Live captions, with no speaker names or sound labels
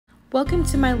Welcome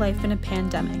to my life in a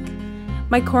pandemic.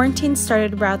 My quarantine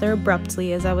started rather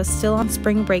abruptly as I was still on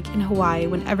spring break in Hawaii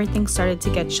when everything started to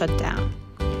get shut down.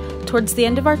 Towards the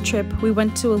end of our trip, we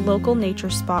went to a local nature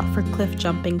spot for cliff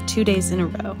jumping 2 days in a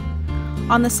row.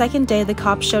 On the second day, the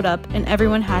cops showed up and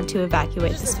everyone had to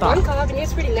evacuate the spot. One cop, and he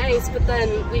was pretty nice, but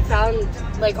then we found,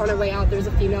 on our way out, there was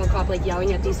a female cop,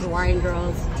 yelling at these Hawaiian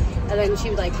girls, and then she,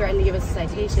 threatened to give us a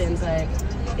citation, but,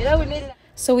 we made it.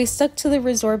 So we stuck to the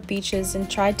resort beaches and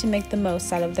tried to make the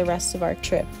most out of the rest of our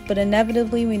trip, but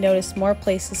inevitably we noticed more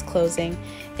places closing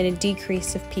and a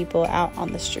decrease of people out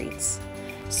on the streets.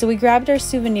 So we grabbed our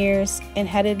souvenirs and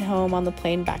headed home on the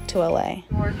plane back to LA.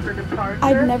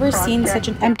 I'd never seen such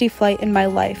an empty flight in my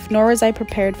life, nor was I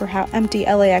prepared for how empty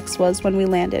LAX was when we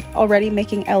landed, already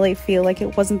making LA feel like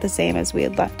it wasn't the same as we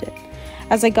had left it.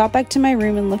 As I got back to my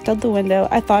room and looked out the window,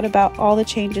 I thought about all the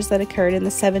changes that occurred in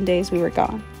the 7 days we were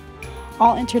gone.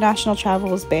 All international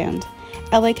travel was banned.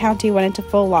 LA County went into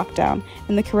full lockdown,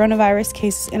 and the coronavirus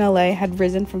cases in LA had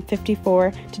risen from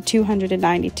 54 to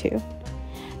 292.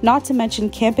 Not to mention,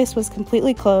 campus was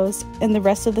completely closed, and the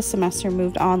rest of the semester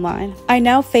moved online. I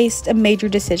now faced a major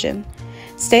decision: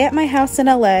 stay at my house in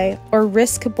LA or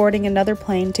risk boarding another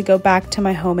plane to go back to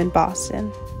my home in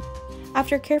Boston.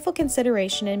 After careful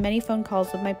consideration and many phone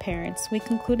calls with my parents, we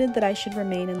concluded that I should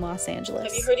remain in Los Angeles.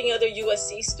 Have you heard any other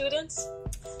USC students?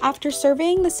 After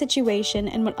surveying the situation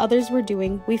and what others were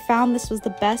doing, we found this was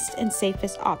the best and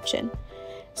safest option.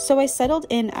 So I settled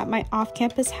in at my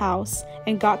off-campus house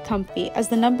and got comfy as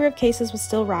the number of cases was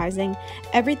still rising,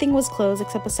 everything was closed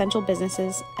except essential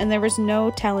businesses, and there was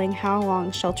no telling how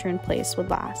long shelter-in-place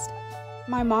would last.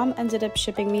 My mom ended up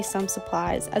shipping me some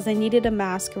supplies as I needed a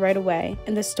mask right away,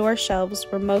 and the store shelves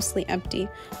were mostly empty,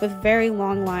 with very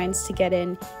long lines to get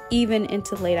in, even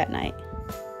into late at night.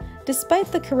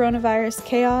 Despite the coronavirus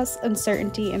chaos,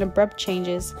 uncertainty, and abrupt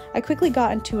changes, I quickly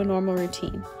got into a normal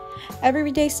routine.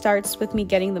 Every day starts with me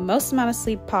getting the most amount of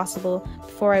sleep possible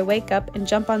before I wake up and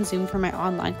jump on Zoom for my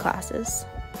online classes.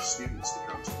 Students that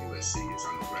come to USC as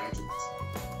undergraduates.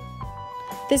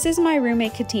 This is my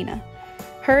roommate Katina.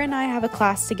 Her and I have a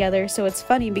class together, so it's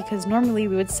funny because normally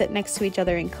we would sit next to each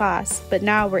other in class, but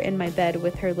now we're in my bed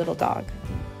with her little dog.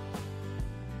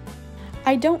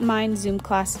 I don't mind Zoom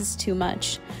classes too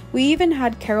much. We even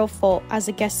had Carol Folt as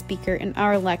a guest speaker in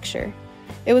our lecture.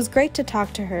 It was great to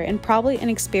talk to her and probably an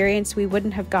experience we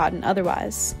wouldn't have gotten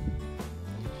otherwise.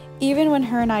 Even when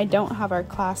her and I don't have our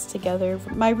class together,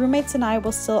 my roommates and I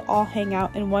will still all hang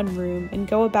out in one room and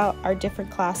go about our different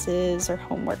classes or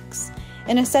homeworks.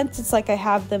 In a sense, it's like I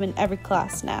have them in every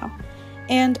class now.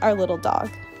 And our little dog.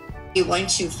 You want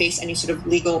to face any sort of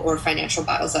legal or financial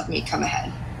battles that may come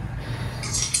ahead.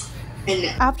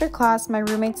 After class, my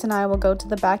roommates and I will go to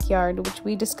the backyard, which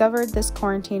we discovered this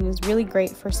quarantine is really great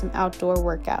for some outdoor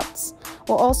workouts.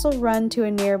 We'll also run to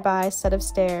a nearby set of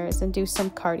stairs and do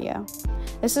some cardio.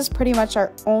 This is pretty much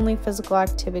our only physical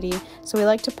activity, so we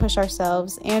like to push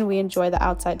ourselves and we enjoy the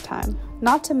outside time.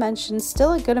 Not to mention,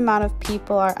 still a good amount of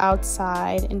people are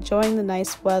outside enjoying the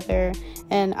nice weather,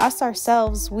 and us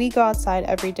ourselves, we go outside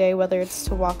every day, whether it's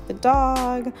to walk the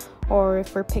dog or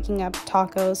if we're picking up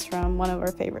tacos from one of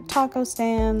our favorite taco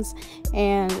stands,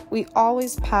 and we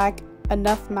always pack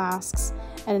enough masks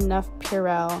and enough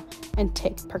Purell and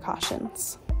take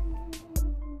precautions.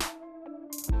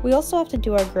 We also have to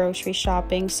do our grocery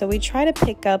shopping, so we try to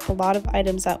pick up a lot of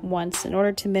items at once in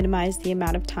order to minimize the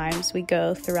amount of times we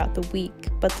go throughout the week.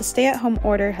 But the stay-at-home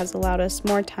order has allowed us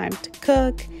more time to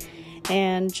cook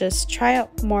and just try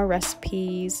out more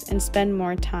recipes and spend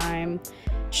more time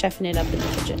chefing it up in the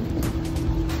kitchen.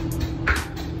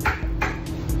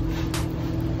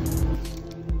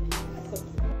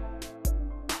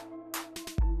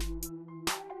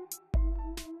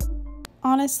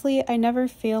 Honestly, I never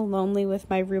feel lonely with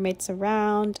my roommates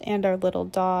around and our little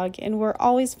dog, and we're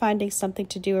always finding something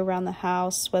to do around the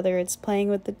house, whether it's playing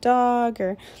with the dog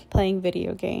or playing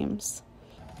video games.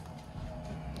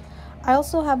 I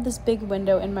also have this big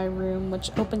window in my room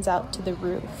which opens out to the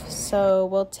roof, so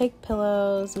we'll take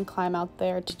pillows and climb out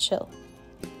there to chill.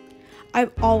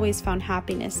 I've always found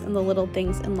happiness in the little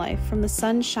things in life, from the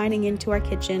sun shining into our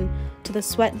kitchen to the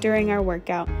sweat during our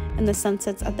workout and the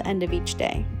sunsets at the end of each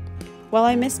day. While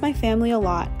I miss my family a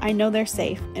lot, I know they're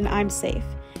safe and I'm safe,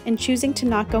 and choosing to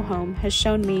not go home has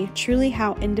shown me truly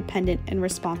how independent and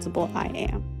responsible I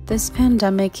am. This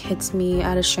pandemic hits me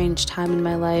at a strange time in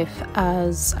my life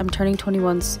as I'm turning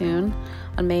 21 soon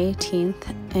on May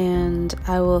 18th, and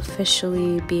I will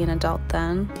officially be an adult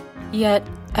then. Yet,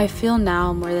 I feel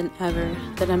now more than ever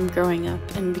that I'm growing up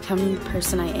and becoming the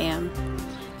person I am,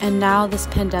 and now this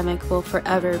pandemic will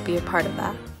forever be a part of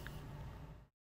that.